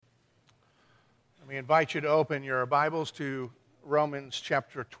We invite you to open your Bibles to Romans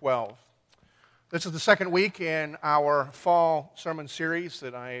chapter 12. This is the second week in our fall sermon series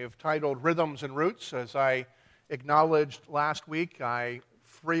that I have titled Rhythms and Roots. As I acknowledged last week, I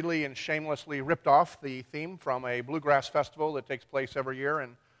freely and shamelessly ripped off the theme from a bluegrass festival that takes place every year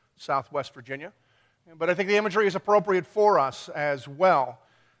in Southwest Virginia. But I think the imagery is appropriate for us as well,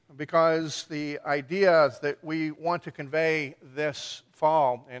 because the ideas that we want to convey this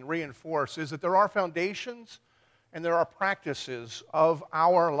fall and reinforce is that there are foundations and there are practices of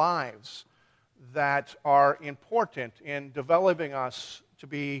our lives that are important in developing us to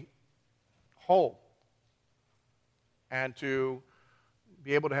be whole and to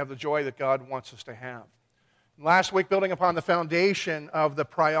be able to have the joy that God wants us to have. Last week, building upon the foundation of the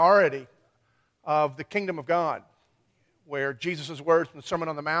priority of the kingdom of God, where Jesus' words in the Sermon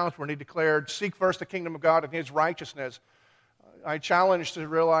on the Mount, when he declared, "Seek first the kingdom of God and his righteousness," I challenge us to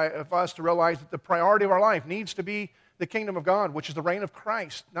realize that the priority of our life needs to be the kingdom of God, which is the reign of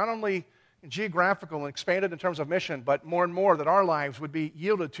Christ, not only geographical and expanded in terms of mission, but more and more that our lives would be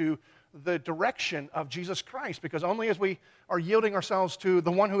yielded to the direction of Jesus Christ, because only as we are yielding ourselves to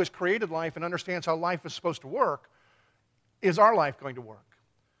the one who has created life and understands how life is supposed to work, is our life going to work.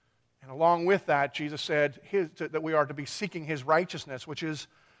 And along with that, Jesus said that we are to be seeking his righteousness, which is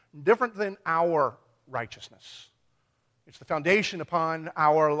different than our righteousness. It's the foundation upon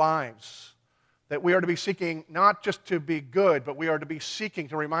our lives, that we are to be seeking not just to be good, but we are to be seeking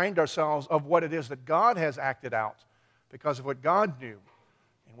to remind ourselves of what it is that God has acted out because of what God knew.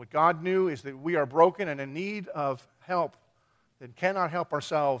 And what God knew is that we are broken and in need of help, that cannot help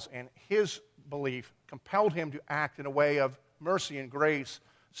ourselves, and his belief compelled him to act in a way of mercy and grace,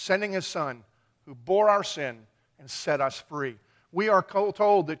 sending his Son, who bore our sin and set us free. We are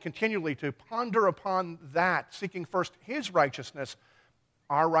told that continually to ponder upon that, seeking first his righteousness.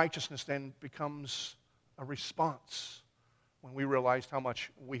 Our righteousness then becomes a response when we realize how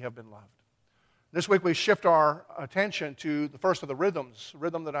much we have been loved. This week we shift our attention to the first of the rhythms, a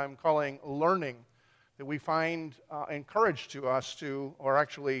rhythm that I'm calling learning, that we find encouraged to us to, or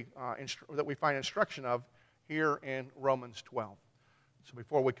actually that we find instruction of here in Romans 12. So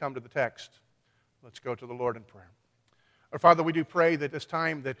before we come to the text, let's go to the Lord in prayer. Our Father, we do pray that this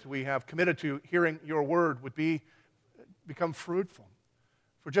time that we have committed to hearing your word would become fruitful.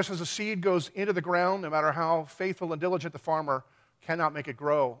 For just as a seed goes into the ground, no matter how faithful and diligent the farmer, cannot make it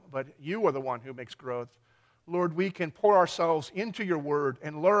grow, but you are the one who makes growth. Lord, we can pour ourselves into your word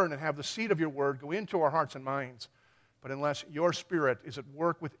and learn and have the seed of your word go into our hearts and minds. But unless your Spirit is at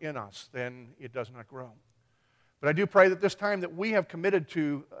work within us, then it does not grow. But I do pray that this time that we have committed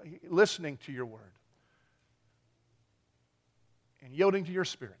to listening to your word and yielding to your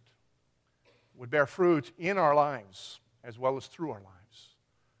Spirit would bear fruit in our lives as well as through our lives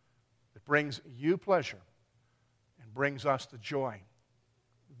that brings you pleasure and brings us the joy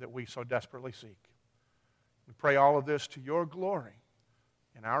that we so desperately seek. We pray all of this to your glory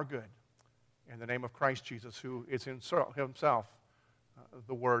and our good in the name of Christ Jesus, who is himself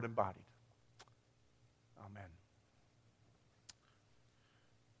the Word embodied. Amen.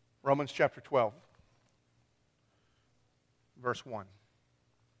 Romans chapter 12, verse 1.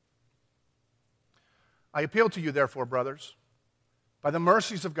 I appeal to you, therefore, brothers, by the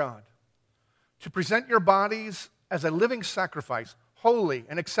mercies of God, to present your bodies as a living sacrifice, holy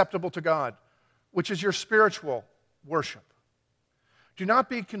and acceptable to God, which is your spiritual worship. Do not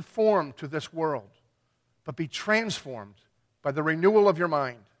be conformed to this world, but be transformed by the renewal of your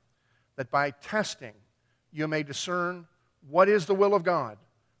mind, that by testing you may discern what is the will of God,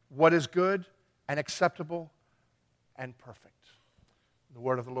 what is good and acceptable and perfect. The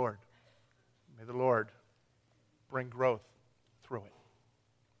word of the Lord. May the Lord bring growth through it.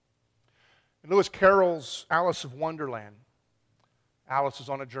 In Lewis Carroll's Alice of Wonderland, Alice is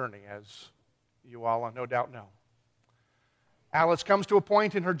on a journey, as you all no doubt know. Alice comes to a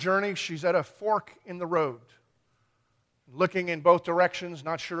point in her journey, she's at a fork in the road. Looking in both directions,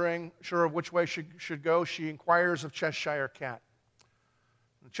 not sure of which way she should go, she inquires of Cheshire Cat.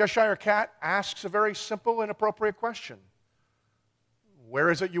 The Cheshire Cat asks a very simple and appropriate question. Where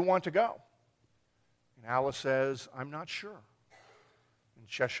is it you want to go? And Alice says, I'm not sure. And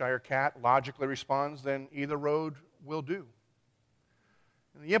Cheshire Cat logically responds, then either road will do.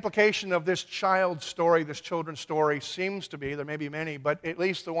 And the implication of this children's story seems to be, there may be many, but at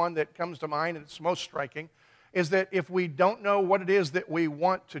least the one that comes to mind and it's most striking, is that if we don't know what it is that we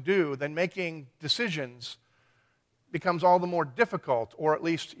want to do, then making decisions becomes all the more difficult, or at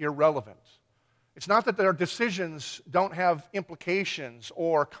least irrelevant. It's not that their decisions don't have implications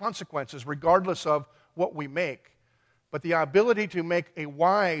or consequences regardless of what we make, But the ability to make a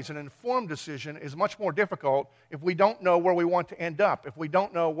wise and informed decision is much more difficult if we don't know where we want to end up, if we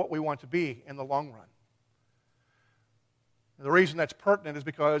don't know what we want to be in the long run. And the reason that's pertinent is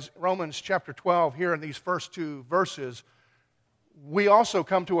because Romans chapter 12, here in these first two verses, we also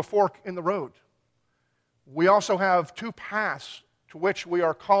come to a fork in the road. We also have two paths to which we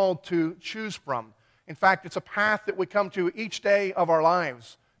are called to choose from. In fact, it's a path that we come to each day of our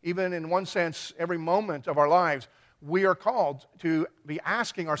lives. Even in one sense, every moment of our lives, we are called to be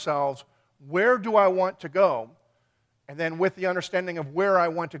asking ourselves, where do I want to go? And then with the understanding of where I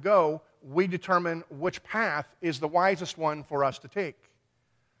want to go, we determine which path is the wisest one for us to take.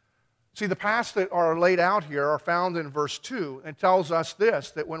 See, the paths that are laid out here are found in verse 2, and tells us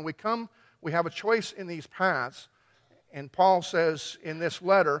this, that when we come, we have a choice in these paths. And Paul says in this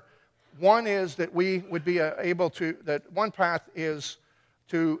letter, one is that we would be able to, that one path is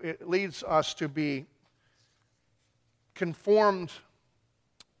to, it leads us to be conformed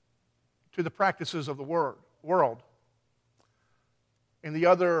to the practices of the world. And the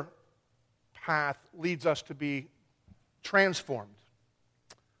other path leads us to be transformed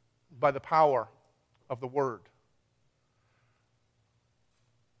by the power of the Word.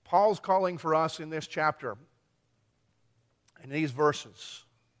 Paul's calling for us in this chapter, in these verses,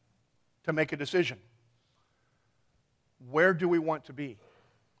 to make a decision. Where do we want to be?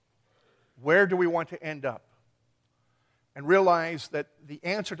 Where do we want to end up? And realize that the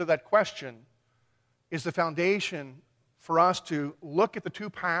answer to that question is the foundation for us to look at the two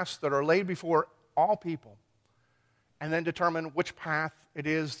paths that are laid before all people and then determine which path it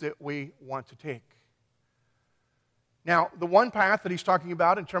is that we want to take. Now, the one path that he's talking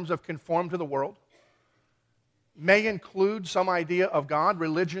about in terms of conform to the world may include some idea of God,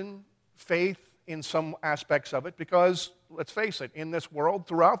 religion, faith in some aspects of it, because, let's face it, in this world,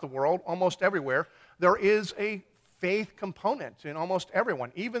 throughout the world, almost everywhere, there is a faith component in almost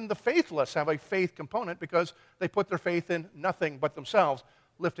everyone. Even the faithless have a faith component because they put their faith in nothing but themselves,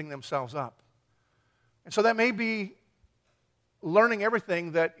 lifting themselves up. And so that may be learning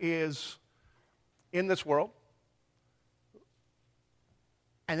everything that is in this world,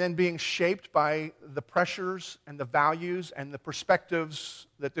 and then being shaped by the pressures and the values and the perspectives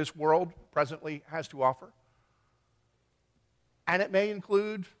that this world presently has to offer. And it may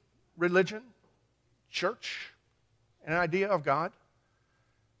include religion, church, an idea of God.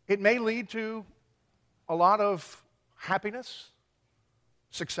 It may lead to a lot of happiness,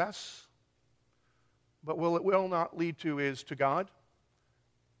 success, but what it will not lead to is to God,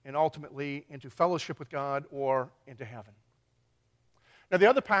 and ultimately into fellowship with God or into heaven. Now, the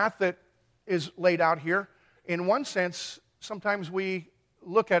other path that is laid out here, in one sense, sometimes we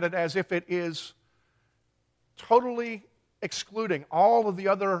look at it as if it is totally excluding all of the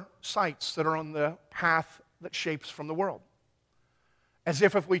other sites that are on the path that shapes from the world. As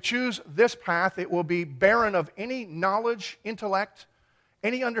if we choose this path, it will be barren of any knowledge, intellect,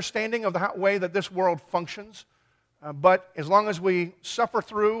 any understanding of the way that this world functions. But as long as we suffer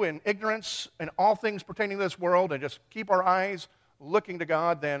through in ignorance and all things pertaining to this world and just keep our eyes looking to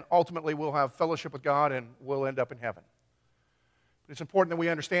God, then ultimately we'll have fellowship with God and we'll end up in heaven. But it's important that we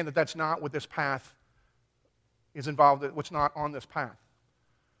understand that that's not what this path is involved in, what's not on this path.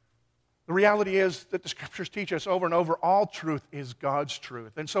 The reality is that the Scriptures teach us over and over, all truth is God's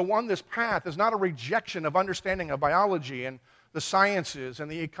truth. And so on this path is not a rejection of understanding of biology and the sciences and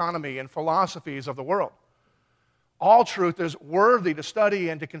the economy and philosophies of the world. All truth is worthy to study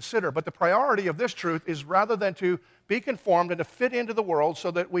and to consider, but the priority of this truth is rather than to be conformed and to fit into the world so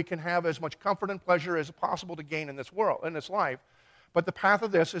that we can have as much comfort and pleasure as possible to gain in this world, in this life. But the path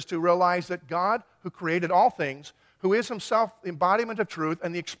of this is to realize that God, who created all things, who is himself the embodiment of truth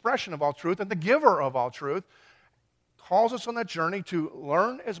and the expression of all truth and the giver of all truth, calls us on that journey to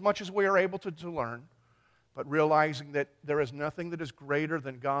learn as much as we are able to learn, but realizing that there is nothing that is greater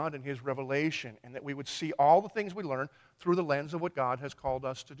than God and his revelation, and that we would see all the things we learn through the lens of what God has called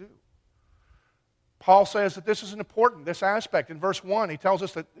us to do. Paul says that this is important, this aspect. In verse 1, he tells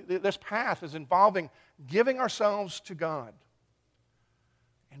us that this path is involving giving ourselves to God.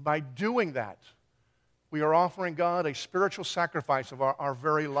 And by doing that, we are offering God a spiritual sacrifice of our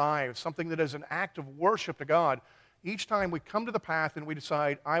very lives, something that is an act of worship to God. Each time we come to the path and we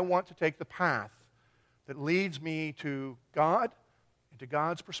decide, I want to take the path that leads me to God and to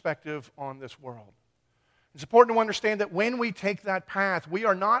God's perspective on this world. It's important to understand that when we take that path, we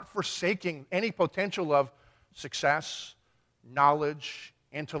are not forsaking any potential of success, knowledge,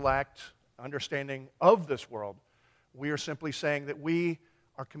 intellect, understanding of this world. We are simply saying that we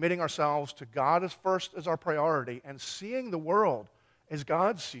are committing ourselves to God as first as our priority and seeing the world as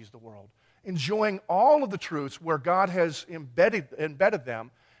God sees the world. enjoying all of the truths where God has embedded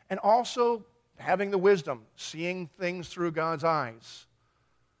them, and also having the wisdom, seeing things through God's eyes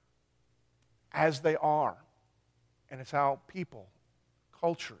as they are. And it's how people,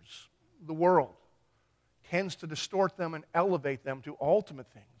 cultures, the world tends to distort them and elevate them to ultimate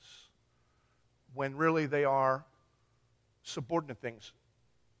things when really they are subordinate things,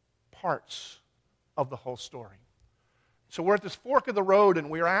 parts of the whole story. So we're at this fork of the road, and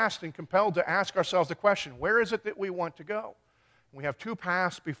we are asked and compelled to ask ourselves the question, where is it that we want to go? We have two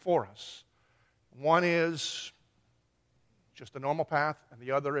paths before us. One is just a normal path, and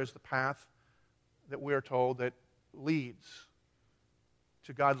the other is the path that we are told that leads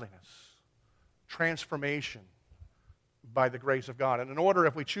to godliness, transformation by the grace of God. And in order,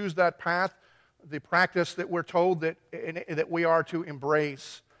 if we choose that path, the practice that we're told that we are to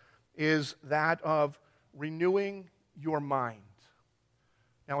embrace is that of renewing your mind.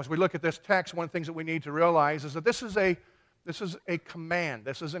 Now, as we look at this text, one of the things that we need to realize is that this is a command.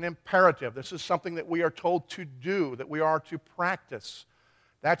 This is an imperative. This is something that we are told to do, that we are to practice.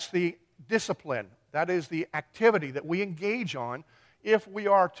 That's the discipline. That is the activity that we engage on if we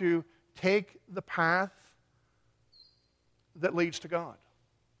are to take the path that leads to God.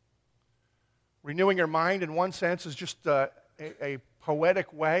 Renewing your mind, in one sense, is just a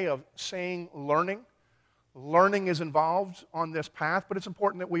poetic way of saying learning. Learning is involved on this path, but it's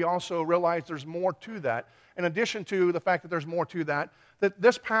important that we also realize there's more to that. In addition to the fact that there's more to that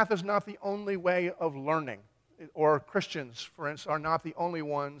this path is not the only way of learning, or Christians, for instance, are not the only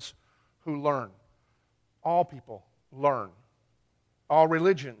ones who learn. All people learn. All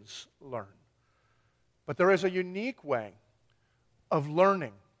religions learn. But there is a unique way of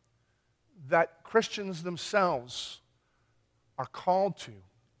learning that Christians themselves are called to,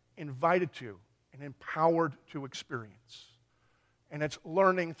 invited to, and empowered to experience. And it's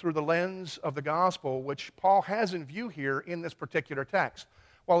learning through the lens of the gospel, which Paul has in view here in this particular text.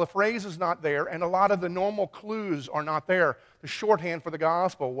 While the phrase is not there, and a lot of the normal clues are not there, the shorthand for the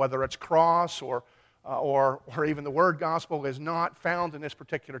gospel, whether it's cross or even the word gospel, is not found in this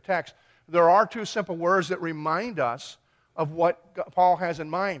particular text. There are two simple words that remind us of what Paul has in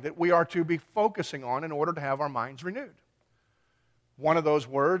mind, that we are to be focusing on in order to have our minds renewed. One of those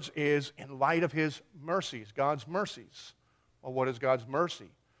words is in light of his mercies, God's mercies. Well, what is God's mercy?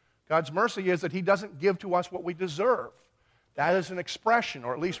 God's mercy is that he doesn't give to us what we deserve. That is an expression,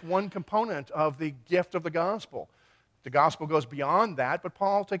 or at least one component of the gift of the gospel. The gospel goes beyond that, but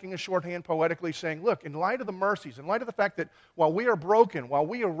Paul, taking a shorthand poetically, saying, look, in light of the mercies, in light of the fact that while we are broken, while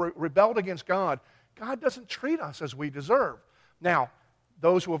we are rebelled against God, God doesn't treat us as we deserve. Now,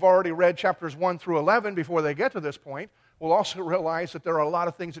 those who have already read chapters 1 through 11 before they get to this point will also realize that there are a lot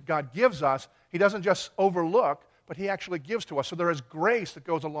of things that God gives us. He doesn't just overlook, but he actually gives to us. So there is grace that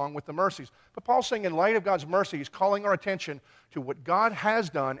goes along with the mercies. But Paul's saying in light of God's mercy, he's calling our attention to what God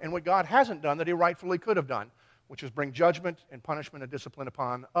has done and what God hasn't done that he rightfully could have done, which is bring judgment and punishment and discipline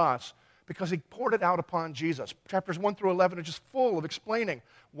upon us, because he poured it out upon Jesus. Chapters 1 through 11 are just full of explaining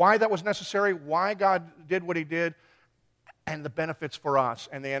why that was necessary, why God did what he did, and the benefits for us.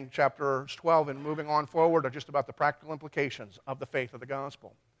 And then chapters 12 and moving on forward are just about the practical implications of the faith of the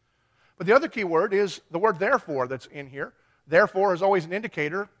gospel. But the other key word is the word therefore that's in here. Therefore is always an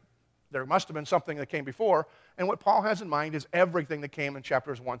indicator. There must have been something that came before. And what Paul has in mind is everything that came in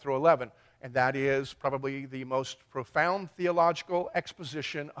chapters 1 through 11. And that is probably the most profound theological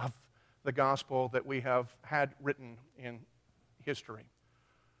exposition of the gospel that we have had written in history,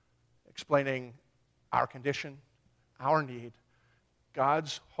 explaining our condition, our need,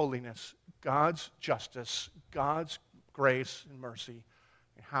 God's holiness, God's justice, God's grace and mercy,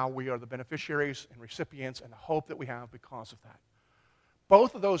 and how we are the beneficiaries and recipients and the hope that we have because of that.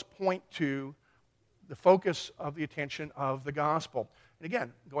 Both of those point to the focus of the attention of the gospel. And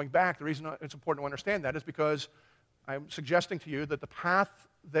again, going back, the reason it's important to understand that is because I'm suggesting to you that the path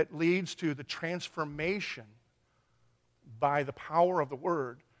that leads to the transformation by the power of the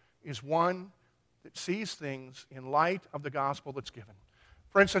Word is one that sees things in light of the gospel that's given.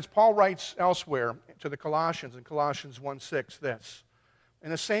 For instance, Paul writes elsewhere to the Colossians in Colossians 1:6 this: in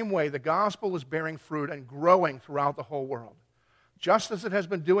the same way, the gospel is bearing fruit and growing throughout the whole world, just as it has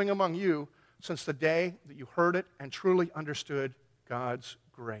been doing among you since the day that you heard it and truly understood God's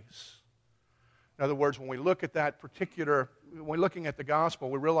grace. In other words, when we look at when we're looking at the gospel,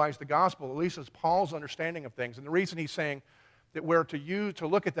 we realize the gospel, at least is Paul's understanding of things. And the reason he's saying that we're to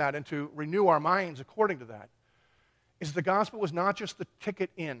look at that and to renew our minds according to that is the gospel is not just the ticket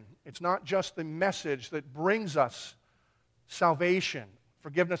in. It's not just the message that brings us salvation,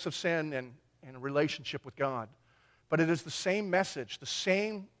 forgiveness of sin, and a relationship with God. But it is the same message, the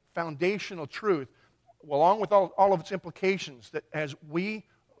same foundational truth, along with all of its implications, that as we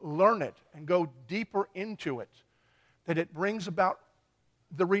learn it and go deeper into it, that it brings about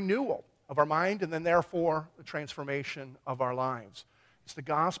the renewal of our mind and then therefore the transformation of our lives. It's the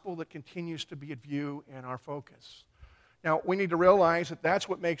gospel that continues to be at view in our focus. Now, we need to realize that that's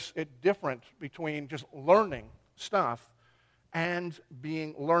what makes it different between just learning stuff and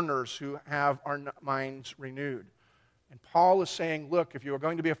being learners who have our minds renewed. And Paul is saying, look, if you are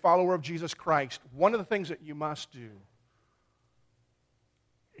going to be a follower of Jesus Christ, one of the things that you must do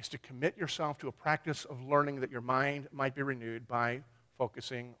is to commit yourself to a practice of learning that your mind might be renewed by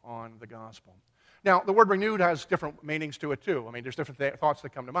focusing on the gospel. Now, the word renewed has different meanings to it too. I mean, there's different thoughts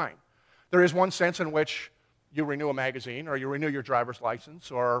that come to mind. There is one sense in which you renew a magazine, or you renew your driver's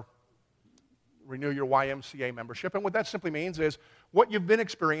license, or renew your YMCA membership. And what that simply means is what you've been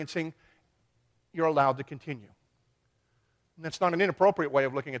experiencing, you're allowed to continue. And that's not an inappropriate way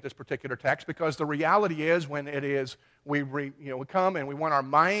of looking at this particular text, because the reality is when it is we come and we want our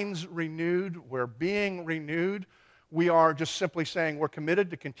minds renewed, we're being renewed, we are just simply saying we're committed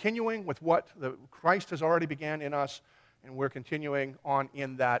to continuing with what Christ has already began in us, and we're continuing on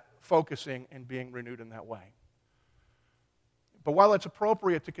in that, focusing and being renewed in that way. But while it's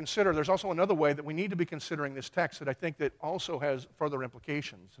appropriate to consider, there's also another way that we need to be considering this text that I think that also has further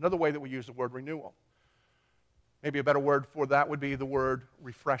implications. Another way that we use the word renewal. Maybe a better word for that would be the word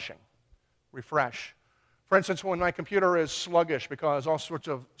refreshing. Refresh. For instance, when my computer is sluggish because all sorts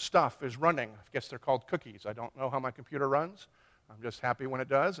of stuff is running, I guess they're called cookies. I don't know how my computer runs. I'm just happy when it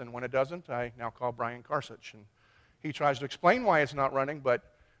does, and when it doesn't, I now call Brian Karsich. And he tries to explain why it's not running, but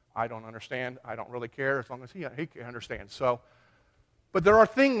I don't understand. I don't really care as long as he understands. But there are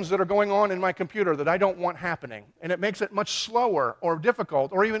things that are going on in my computer that I don't want happening, and it makes it much slower or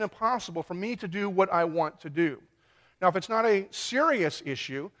difficult or even impossible for me to do what I want to do. Now, if it's not a serious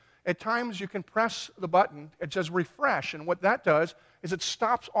issue, at times you can press the button, it says refresh, and what that does is it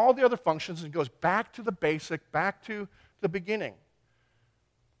stops all the other functions and goes back to the basic, back to the beginning,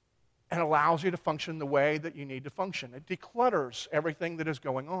 and allows you to function the way that you need to function. It declutters everything that is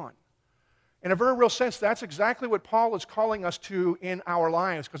going on. In a very real sense, that's exactly what Paul is calling us to in our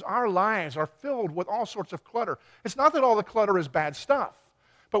lives, because our lives are filled with all sorts of clutter. It's not that all the clutter is bad stuff,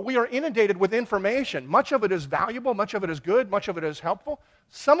 but we are inundated with information. Much of it is valuable, much of it is good, much of it is helpful.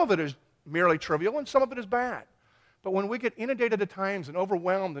 Some of it is merely trivial, and some of it is bad. But when we get inundated at times and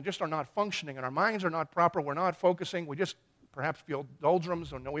overwhelmed and just are not functioning, and our minds are not proper, we're not focusing, we just perhaps feel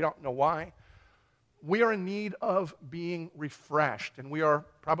doldrums, or we don't know why, we are in need of being refreshed, and we are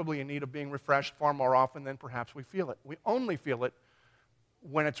probably in need of being refreshed far more often than perhaps we feel it. We only feel it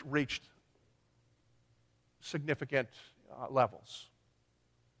when it's reached significant levels.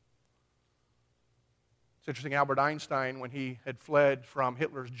 It's interesting, Albert Einstein, when he had fled from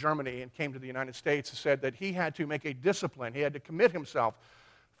Hitler's Germany and came to the United States, said that he had to make a discipline. He had to commit himself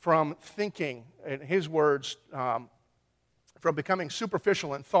from thinking, in his words, from becoming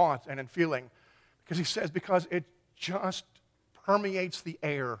superficial in thought and in feeling. Because he says, because it just permeates the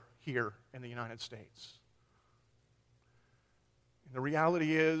air here in the United States. And the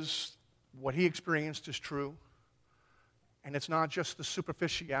reality is, what he experienced is true. And it's not just the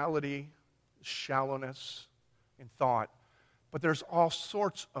superficiality, shallowness in thought, but there's all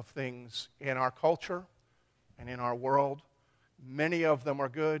sorts of things in our culture and in our world. Many of them are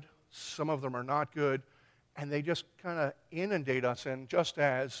good, some of them are not good, and they just kind of inundate us. And just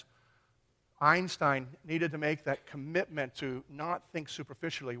as Einstein needed to make that commitment to not think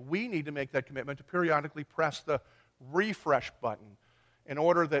superficially, we need to make that commitment to periodically press the refresh button in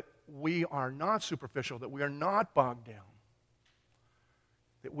order that we are not superficial, that we are not bogged down,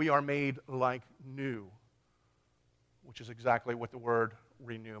 that we are made like new, which is exactly what the word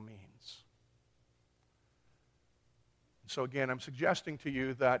renew means. So again, I'm suggesting to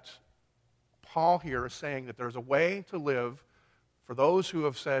you that Paul here is saying that there's a way to live for those who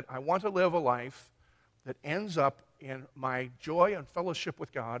have said, I want to live a life that ends up in my joy and fellowship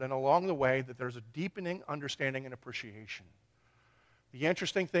with God, and along the way that there's a deepening understanding and appreciation. The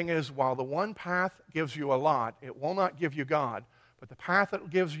interesting thing is, while the one path gives you a lot, it will not give you God, but the path that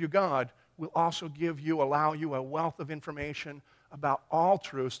gives you God will also allow you a wealth of information about all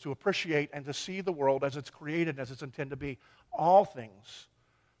truths to appreciate and to see the world as it's created, as it's intended to be. All things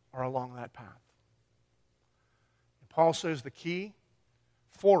are along that path. And Paul says the key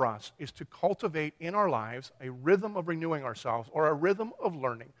for us is to cultivate in our lives a rhythm of renewing ourselves, or a rhythm of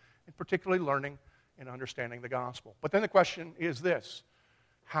learning, and particularly learning and understanding the gospel. But then the question is this: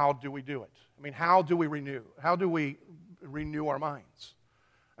 how do we do it? I mean, how do we renew? How do we renew our minds?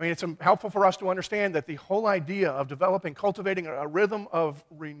 I mean, it's helpful for us to understand that the whole idea of developing, cultivating a rhythm of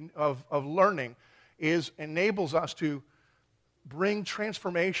learning enables us to bring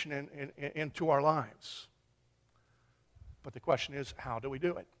transformation into our lives. But the question is, how do we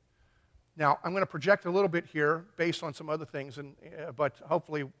do it? Now, I'm going to project a little bit here based on some other things, but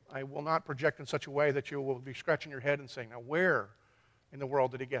hopefully I will not project in such a way that you will be scratching your head and saying, now where in the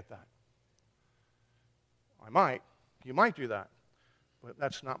world did he get that? You might do that, but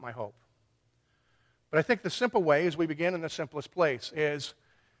that's not my hope. But I think the simple way, as we begin in the simplest place, is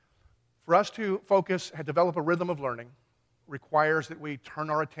for us to focus and develop a rhythm of learning requires that we turn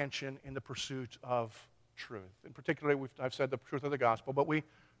our attention in the pursuit of truth. In particular, I've said the truth of the gospel, but we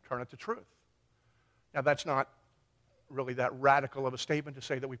turn it to truth. Now, that's not really that radical of a statement to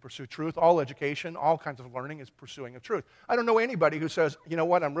say that we pursue truth. All education, all kinds of learning is pursuing of truth. I don't know anybody who says, you know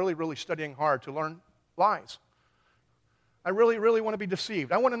what, I'm really, really studying hard to learn lies. I really, really want to be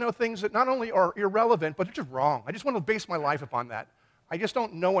deceived. I want to know things that not only are irrelevant, but they're just wrong. I just want to base my life upon that. I just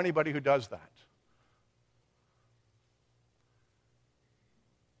don't know anybody who does that.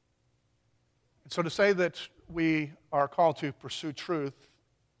 And so to say that we are called to pursue truth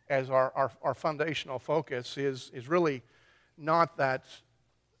as our foundational focus is really not that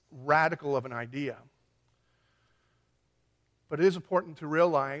radical of an idea. But it is important to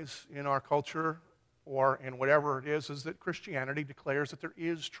realize in our culture or in whatever it is that Christianity declares that there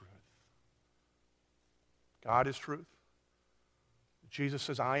is truth. God is truth. Jesus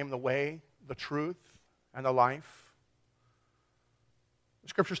says, I am the way, the truth, and the life. The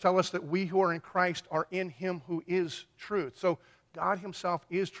Scriptures tell us that we who are in Christ are in Him who is truth. So God Himself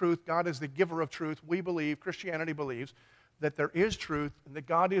is truth. God is the giver of truth. We believe, Christianity believes, that there is truth and that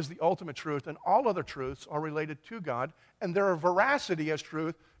God is the ultimate truth, and all other truths are related to God, and their veracity as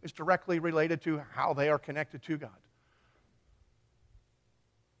truth is directly related to how they are connected to God.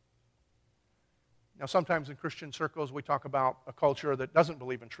 Now, sometimes in Christian circles, we talk about a culture that doesn't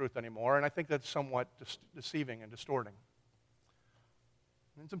believe in truth anymore, and I think that's somewhat deceiving and distorting.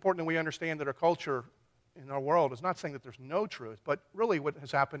 And it's important that we understand that our culture in our world is not saying that there's no truth, but really what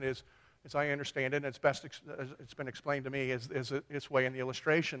has happened is, as I understand it, and it's been explained to me, is its way in the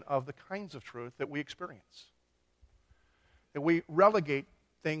illustration of the kinds of truth that we experience. That we relegate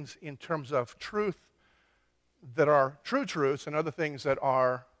things in terms of truth that are true truths and other things that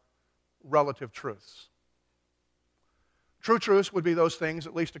are relative truths. True truths would be those things,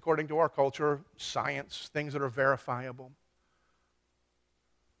 at least according to our culture, science, things that are verifiable,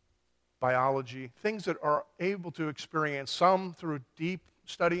 biology, things that are able to experience, some through deep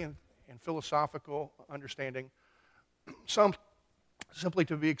study and philosophical understanding, some simply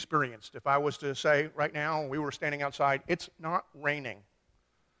to be experienced. If I was to say right now, we were standing outside, it's not raining.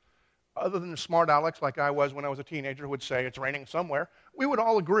 Other than the smart Alex like I was when I was a teenager who would say it's raining somewhere, we would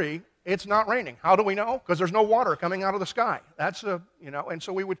all agree it's not raining. How do we know? Because there's no water coming out of the sky. And so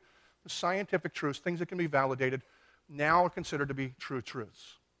the scientific truths, things that can be validated, now are considered to be true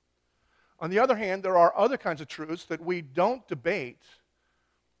truths. On the other hand, there are other kinds of truths that we don't debate,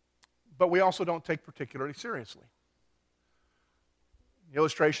 but we also don't take particularly seriously. The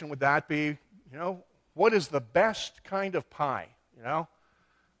illustration would that be, what is the best kind of pie?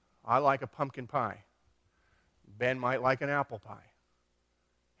 I like a pumpkin pie. Ben might like an apple pie.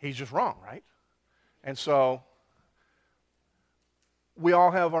 He's just wrong, right? And so we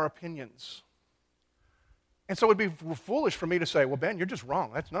all have our opinions. And so it would be foolish for me to say, well, Ben, you're just wrong.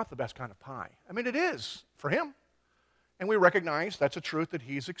 That's not the best kind of pie. I mean, it is for him. And we recognize that's a truth that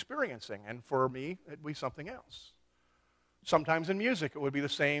he's experiencing. And for me, it'd be something else. Sometimes in music, it would be the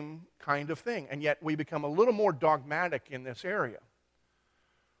same kind of thing. And yet we become a little more dogmatic in this area.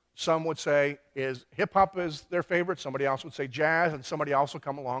 Some would say hip-hop is their favorite. Somebody else would say jazz. And somebody else will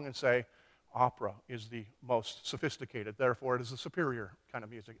come along and say opera is the most sophisticated. Therefore, it is the superior kind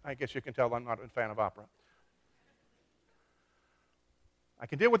of music. I guess you can tell I'm not a fan of opera. I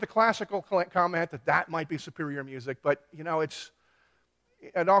can deal with the classical comment that might be superior music, but,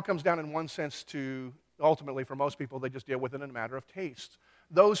 it all comes down in one sense to, ultimately, for most people, they just deal with it in a matter of taste.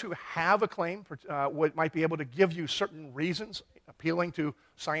 Those who have a claim might be able to give you certain reasons, appealing to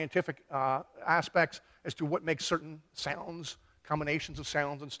scientific aspects as to what makes certain sounds, combinations of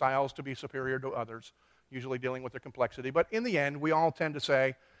sounds and styles to be superior to others, usually dealing with their complexity. But in the end, we all tend to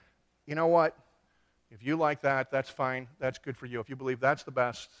say, you know what? If you like that, that's fine. That's good for you. If you believe that's the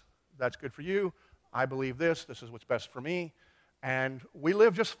best, that's good for you. I believe this. This is what's best for me. And we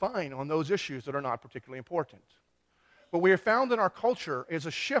live just fine on those issues that are not particularly important. What we have found in our culture is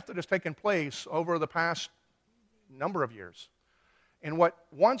a shift that has taken place over the past number of years. And what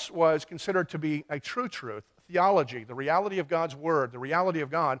once was considered to be a true truth, theology, the reality of God's Word, the reality of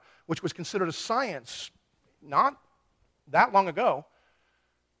God, which was considered a science not that long ago,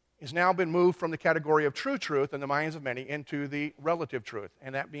 has now been moved from the category of true truth in the minds of many into the relative truth.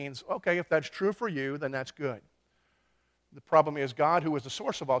 And that means, okay, if that's true for you, then that's good. The problem is God, who is the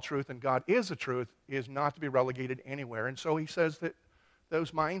source of all truth, and God is the truth, is not to be relegated anywhere. And so he says that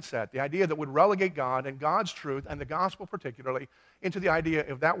those mindset, the idea that would relegate God and God's truth, and the gospel particularly, into the idea,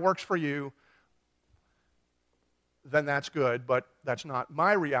 if that works for you, then that's good, but that's not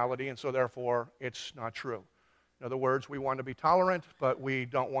my reality, and so therefore it's not true. In other words, we want to be tolerant, but we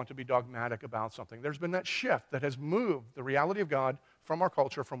don't want to be dogmatic about something. There's been that shift that has moved the reality of God from our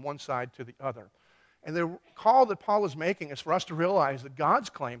culture from one side to the other. And the call that Paul is making is for us to realize that God's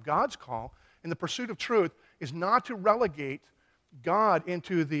claim, God's call in the pursuit of truth is not to relegate God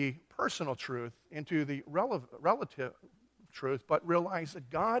into the personal truth, into the relative truth, but realize that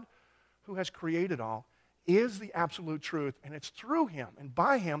God, who has created all, is the absolute truth, and it's through him and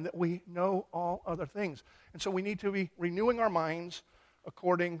by him that we know all other things. And so we need to be renewing our minds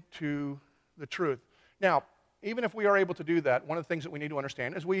according to the truth. Now, even if we are able to do that, one of the things that we need to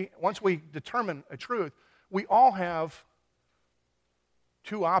understand is once we determine a truth, we all have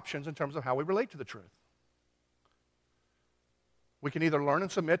two options in terms of how we relate to the truth. We can either learn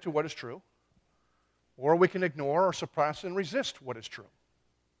and submit to what is true, or we can ignore or suppress and resist what is true.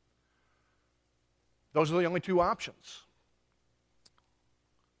 Those are the only two options.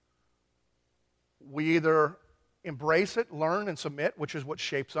 We either embrace it, learn, and submit, which is what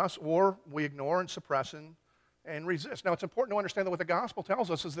shapes us, or we ignore and suppress and resist. Now, it's important to understand that what the gospel tells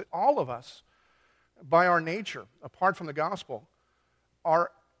us is that all of us, by our nature, apart from the gospel,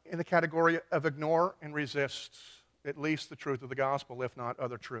 are in the category of ignore and resist at least the truth of the gospel, if not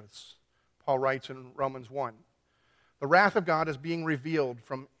other truths. Paul writes in Romans 1, "The wrath of God is being revealed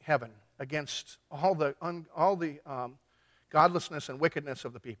from heaven against all the godlessness and wickedness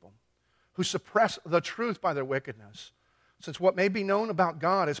of the people, who suppress the truth by their wickedness, since what may be known about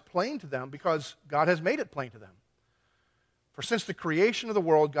God is plain to them because God has made it plain to them. For since the creation of the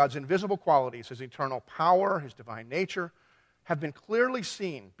world, God's invisible qualities, his eternal power, his divine nature, have been clearly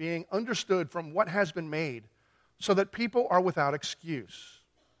seen, being understood from what has been made, so that people are without excuse.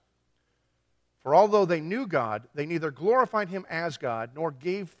 For although they knew God, they neither glorified him as God nor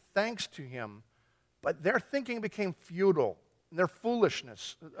gave thanks to him, but their thinking became futile, and their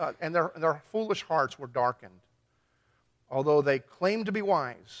foolishness and their foolish hearts were darkened. Although they claimed to be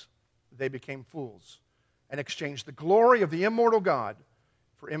wise, they became fools, and exchanged the glory of the immortal God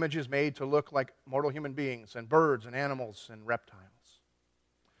for images made to look like mortal human beings, and birds and animals and reptiles."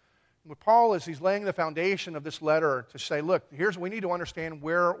 What Paul is, he's laying the foundation of this letter to say, look, we need to understand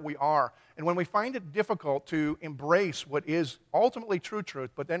where we are. And when we find it difficult to embrace what is ultimately true truth,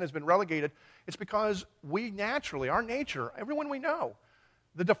 but then has been relegated, it's because we naturally, our nature, everyone we know,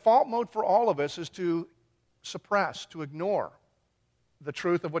 the default mode for all of us is to suppress, to ignore the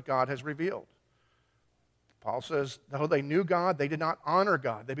truth of what God has revealed. Paul says, though they knew God, they did not honor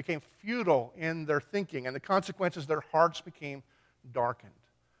God. They became futile in their thinking, and the consequences, their hearts became darkened.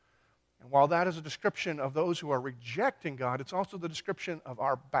 And while that is a description of those who are rejecting God, it's also the description of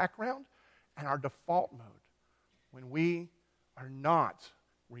our background and our default mode when we are not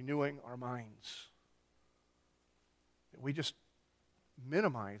renewing our minds. We just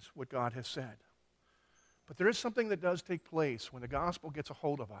minimize what God has said. But there is something that does take place when the gospel gets a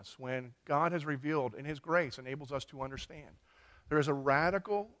hold of us, when God has revealed in his grace enables us to understand. There is a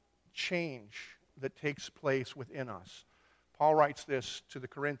radical change that takes place within us. Paul writes this to the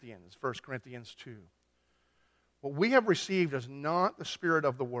Corinthians, 1 Corinthians 2. "What we have received is not the spirit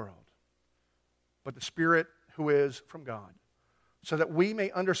of the world, but the Spirit who is from God, so that we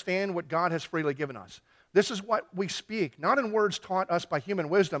may understand what God has freely given us. This is what we speak, not in words taught us by human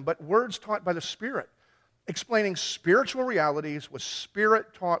wisdom, but words taught by the Spirit, explaining spiritual realities with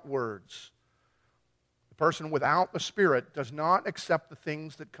Spirit-taught words. The person without the Spirit does not accept the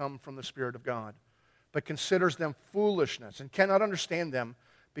things that come from the Spirit of God, but considers them foolishness and cannot understand them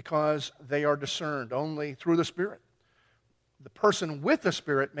because they are discerned only through the Spirit. The person with the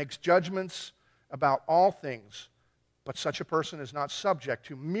Spirit makes judgments about all things, but such a person is not subject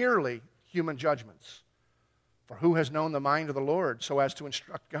to merely human judgments. For who has known the mind of the Lord so as to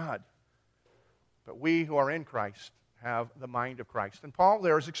instruct God? But we who are in Christ have the mind of Christ." And Paul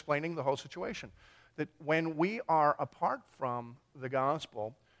there is explaining the whole situation, that when we are apart from the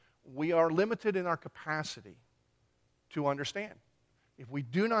gospel, we are limited in our capacity to understand. If we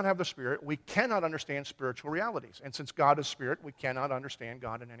do not have the Spirit, we cannot understand spiritual realities. And since God is Spirit, we cannot understand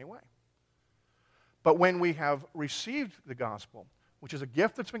God in any way. But when we have received the gospel, which is a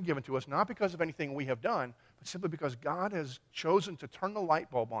gift that's been given to us, not because of anything we have done, but simply because God has chosen to turn the light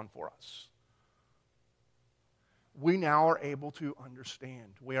bulb on for us. We now are able to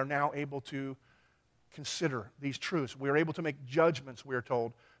understand. We are now able to consider these truths. We are able to make judgments, we are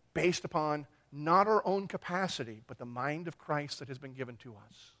told, based upon not our own capacity, but the mind of Christ that has been given to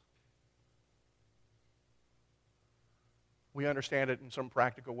us. We understand it in some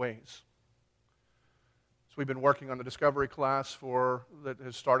practical ways. So we've been working on the discovery class that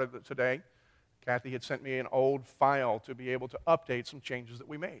has started today. Kathy had sent me an old file to be able to update some changes that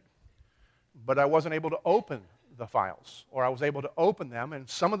we made. But I wasn't able to open the files, or I was able to open them, and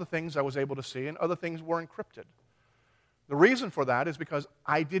some of the things I was able to see, and other things were encrypted. The reason for that is because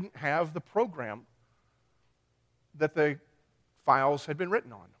I didn't have the program that the files had been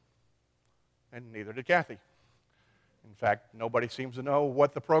written on, and neither did Kathy. In fact, nobody seems to know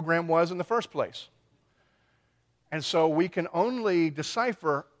what the program was in the first place. And so we can only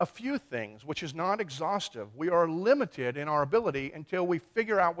decipher a few things, which is not exhaustive. We are limited in our ability until we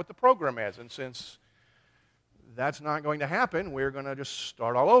figure out what the program is. And since that's not going to happen, we're going to just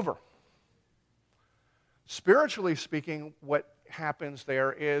start all over. Spiritually speaking, what happens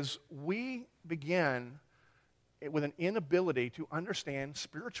there is we begin with an inability to understand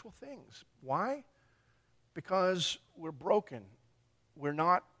spiritual things. Why? Because we're broken. We're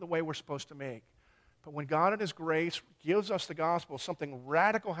not the way we're supposed to make. But when God in His grace gives us the gospel, something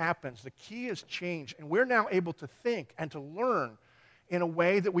radical happens. The key is change, and we're now able to think and to learn in a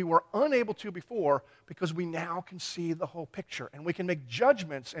way that we were unable to before, because we now can see the whole picture, and we can make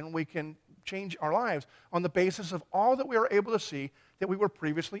judgments, and we can change our lives on the basis of all that we are able to see that we were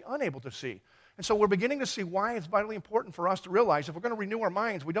previously unable to see. And so we're beginning to see why it's vitally important for us to realize if we're going to renew our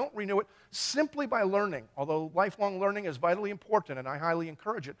minds, we don't renew it simply by learning. Although lifelong learning is vitally important, and I highly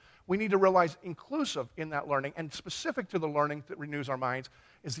encourage it, we need to realize inclusive in that learning, and specific to the learning that renews our minds,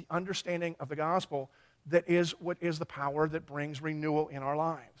 is the understanding of the gospel that is what is the power that brings renewal in our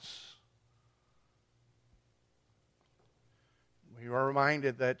lives. We are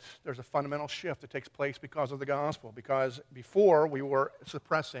reminded that there's a fundamental shift that takes place because of the gospel, because before we were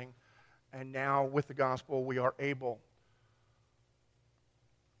suppressing, and now with the gospel we are able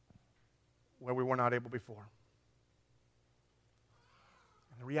where we were not able before.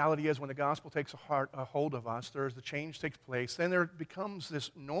 And the reality is when the gospel takes a hold of us, the change takes place, then there becomes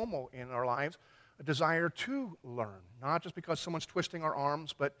this normal in our lives, a desire to learn, not just because someone's twisting our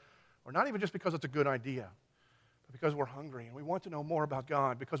arms, or not even just because it's a good idea, but because we're hungry and we want to know more about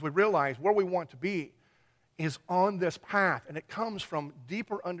God, because we realize where we want to be is on this path, and it comes from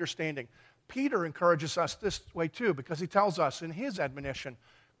deeper understanding. Peter encourages us this way too, because he tells us in his admonition,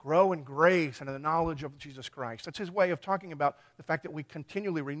 grow in grace and in the knowledge of Jesus Christ. That's his way of talking about the fact that we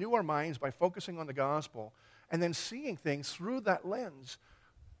continually renew our minds by focusing on the gospel and then seeing things through that lens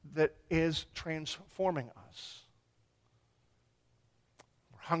that is transforming us.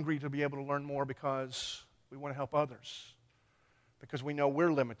 We're hungry to be able to learn more because we want to help others, because we know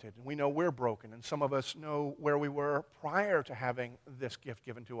we're limited and we know we're broken, and some of us know where we were prior to having this gift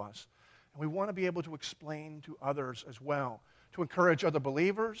given to us. And we want to be able to explain to others as well, to encourage other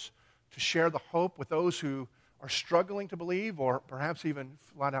believers, to share the hope with those who are struggling to believe or perhaps even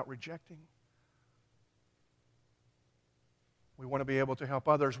flat out rejecting. We want to be able to help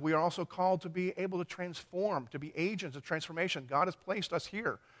others. We are also called to be able to transform, to be agents of transformation. God has placed us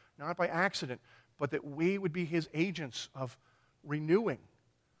here, not by accident, but that we would be His agents of renewing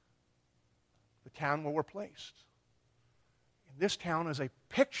the town where we're placed. And this town is a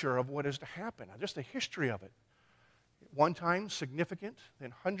picture of what is to happen, just the history of it. At one time, significant,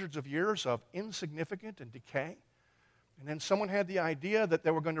 then hundreds of years of insignificant and decay. And then someone had the idea that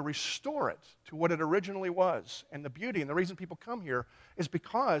they were going to restore it to what it originally was. And the beauty and the reason people come here is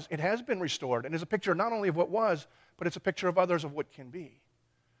because it has been restored and is a picture not only of what was, but it's a picture of others of what can be.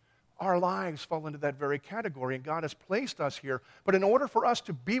 Our lives fall into that very category, and God has placed us here. But in order for us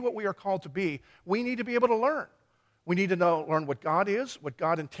to be what we are called to be, we need to be able to learn. We need to learn what God is, what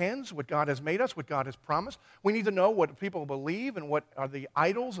God intends, what God has made us, what God has promised. We need to know what people believe and what are the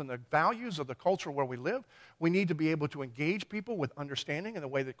idols and the values of the culture where we live. We need to be able to engage people with understanding in the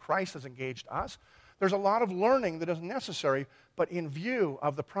way that Christ has engaged us. There's a lot of learning that is necessary, but in view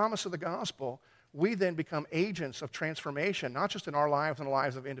of the promise of the gospel, we then become agents of transformation, not just in our lives and the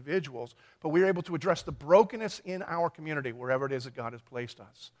lives of individuals, but we're able to address the brokenness in our community, wherever it is that God has placed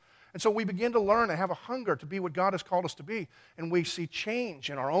us. And so we begin to learn and have a hunger to be what God has called us to be. And we see change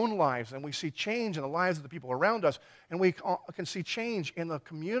in our own lives, and we see change in the lives of the people around us, and we can see change in the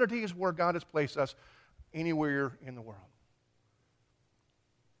communities where God has placed us anywhere in the world.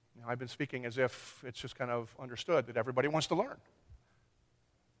 Now, I've been speaking as if it's just kind of understood that everybody wants to learn.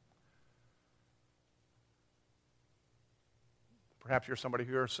 Perhaps you're somebody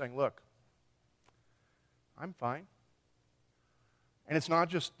who is saying, look, I'm fine. And it's not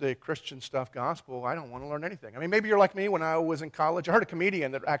just the Christian stuff, gospel. I don't want to learn anything. I mean, maybe you're like me when I was in college. I heard a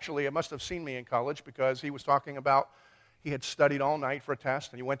comedian that actually must have seen me in college because he was talking about he had studied all night for a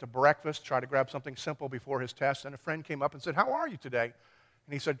test, and he went to breakfast, tried to grab something simple before his test, and a friend came up and said, how are you today?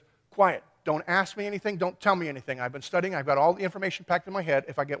 And he said, quiet. Don't ask me anything. Don't tell me anything. I've been studying. I've got all the information packed in my head.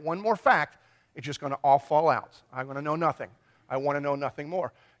 If I get one more fact, it's just going to all fall out. I'm going to know nothing. I want to know nothing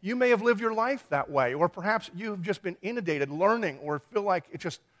more. You may have lived your life that way, or perhaps you've just been inundated learning or feel like you're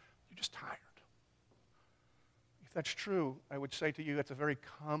just tired. If that's true, I would say to you it's a very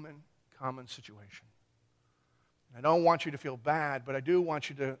common situation. I don't want you to feel bad, but I do want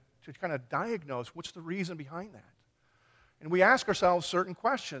you to kind of diagnose what's the reason behind that. And we ask ourselves certain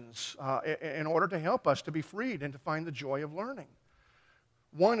questions in order to help us to be freed and to find the joy of learning.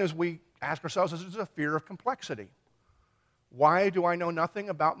 One is we ask ourselves, is it a fear of complexity? Why do I know nothing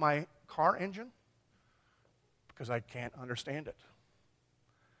about my car engine? Because I can't understand it.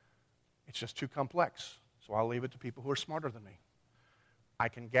 It's just too complex, so I'll leave it to people who are smarter than me. I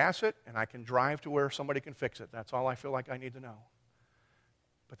can gas it, and I can drive to where somebody can fix it. That's all I feel like I need to know.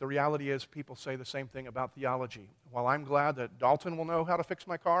 But the reality is people say the same thing about theology. While I'm glad that Dalton will know how to fix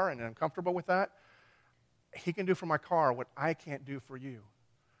my car, and I'm comfortable with that, he can do for my car what I can't do for you.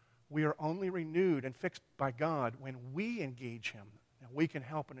 We are only renewed and fixed by God when we engage Him. And we can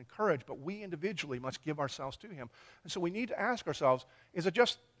help and encourage, but we individually must give ourselves to Him. And so we need to ask ourselves, is it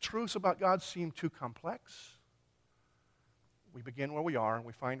just truths about God seem too complex? We begin where we are, and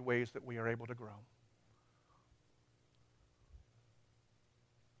we find ways that we are able to grow.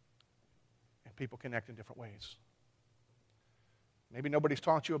 And people connect in different ways. Maybe nobody's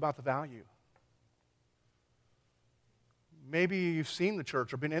taught you about the value. Maybe you've seen the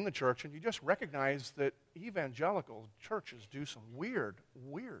church or been in the church, and you just recognize that evangelical churches do some weird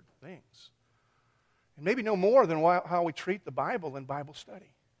things. And maybe no more than how we treat the Bible in Bible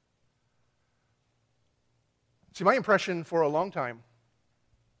study. See, my impression for a long time,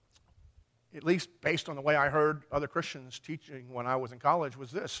 at least based on the way I heard other Christians teaching when I was in college,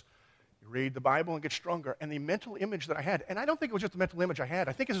 was this. You read the Bible and get stronger. And the mental image that I had, and I don't think it was just the mental image I had,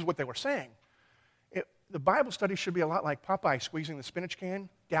 I think this is what they were saying. The Bible study should be a lot like Popeye squeezing the spinach can,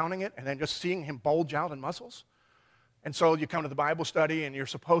 downing it, and then just seeing him bulge out in muscles. And so you come to the Bible study, and you're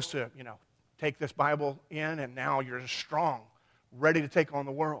supposed to, take this Bible in, and now you're strong, ready to take on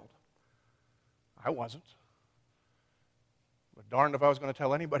the world. I wasn't. But darned if I was going to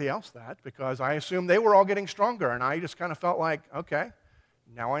tell anybody else that, because I assumed they were all getting stronger, and I just kind of felt like, okay,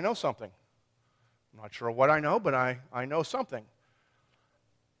 now I know something. I'm not sure what I know, but I know something.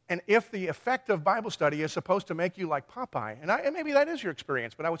 And if the effect of Bible study is supposed to make you like Popeye, and maybe that is your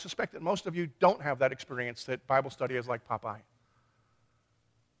experience, but I would suspect that most of you don't have that experience, that Bible study is like Popeye,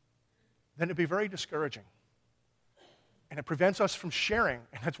 then it'd be very discouraging. And it prevents us from sharing,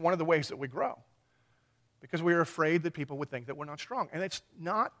 and that's one of the ways that we grow. Because we are afraid that people would think that we're not strong. And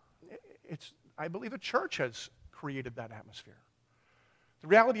I believe the church has created that atmosphere. The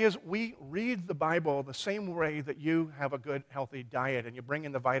reality is we read the Bible the same way that you have a good, healthy diet and you bring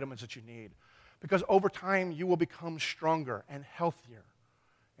in the vitamins that you need. Because over time, you will become stronger and healthier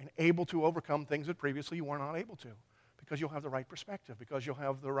and able to overcome things that previously you were not able to. Because you'll have the right perspective, because you'll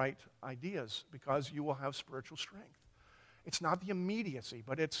have the right ideas, because you will have spiritual strength. It's not the immediacy,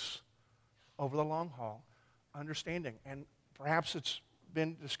 but it's over the long haul, understanding. And perhaps it's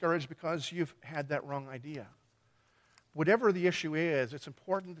been discouraged because you've had that wrong idea. Whatever the issue is, it's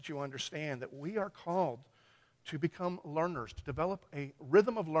important that you understand that we are called to become learners, to develop a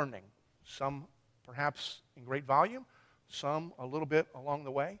rhythm of learning, some perhaps in great volume, some a little bit along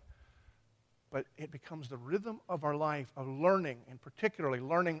the way. But it becomes the rhythm of our life of learning, and particularly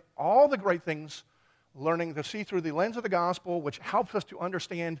learning all the great things, learning to see through the lens of the gospel, which helps us to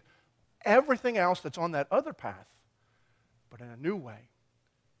understand everything else that's on that other path, but in a new way.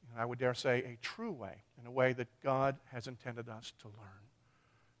 And I would dare say a true way, in a way that God has intended us to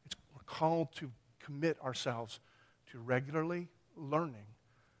learn. We're called to commit ourselves to regularly learning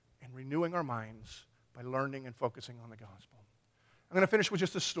and renewing our minds by learning and focusing on the gospel. I'm going to finish with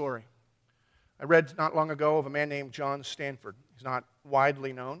just a story. I read not long ago of a man named John Stanford. He's not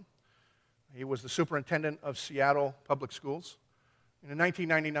widely known. He was the superintendent of Seattle Public Schools. And in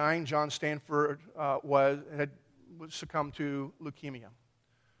 1999, John Stanford had succumbed to leukemia.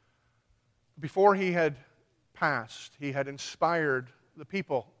 Before he had passed, he had inspired the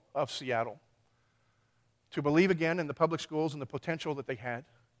people of Seattle to believe again in the public schools and the potential that they had,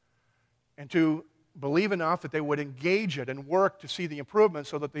 and to believe enough that they would engage it and work to see the improvements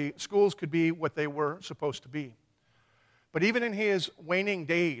so that the schools could be what they were supposed to be. But even in his waning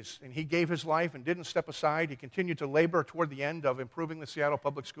days, and he gave his life and didn't step aside, he continued to labor toward the end of improving the Seattle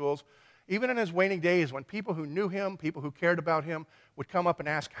Public Schools. Even in his waning days, when people who knew him, people who cared about him, would come up and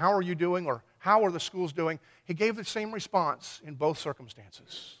ask, how are you doing, or how are the schools doing, he gave the same response in both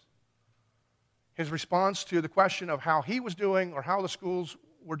circumstances. His response to the question of how he was doing or how the schools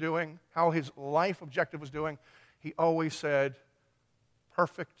were doing, how his life objective was doing, he always said,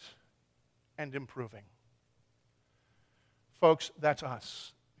 perfect and improving. Folks, that's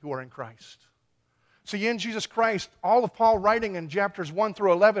us who are in Christ. See, in Jesus Christ, all of Paul writing in chapters 1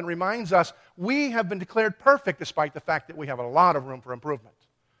 through 11 reminds us we have been declared perfect despite the fact that we have a lot of room for improvement.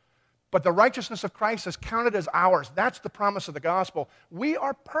 But the righteousness of Christ is counted as ours. That's the promise of the gospel. We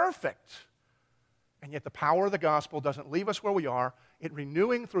are perfect. And yet the power of the gospel doesn't leave us where we are.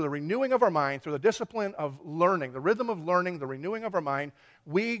 Through the renewing of our mind, through the discipline of learning, the rhythm of learning, the renewing of our mind,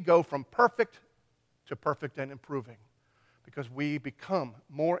 we go from perfect to perfect and improving, because we become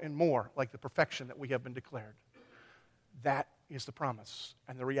more and more like the perfection that we have been declared. That is the promise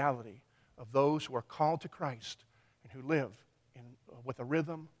and the reality of those who are called to Christ and who live with a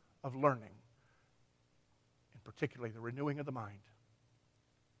rhythm of learning, and particularly the renewing of the mind,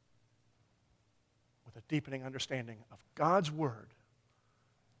 with a deepening understanding of God's Word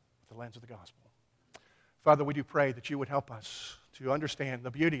with the lens of the gospel. Father, we do pray that you would help us to understand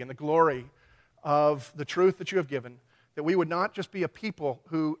the beauty and the glory of the truth that you have given, that we would not just be a people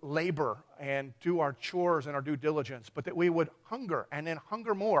who labor and do our chores and our due diligence, but that we would hunger and then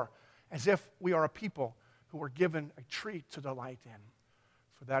hunger more as if we are a people who are given a treat to delight in.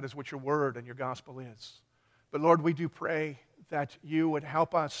 For that is what your word and your gospel is. But Lord, we do pray that you would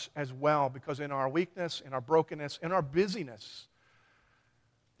help us as well, because in our weakness, in our brokenness, in our busyness,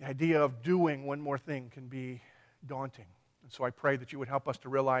 the idea of doing one more thing can be daunting. And so I pray that you would help us to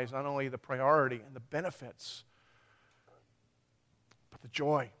realize not only the priority and the benefits, but the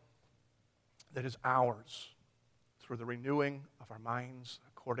joy that is ours through the renewing of our minds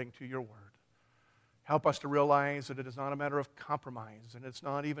according to your word. Help us to realize that it is not a matter of compromise, and it's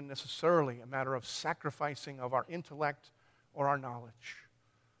not even necessarily a matter of sacrificing of our intellect or our knowledge,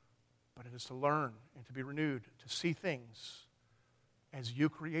 but it is to learn and to be renewed, to see things as you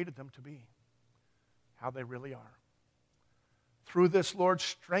created them to be, how they really are. Through this, Lord,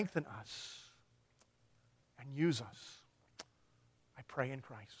 strengthen us and use us. I pray in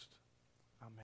Christ.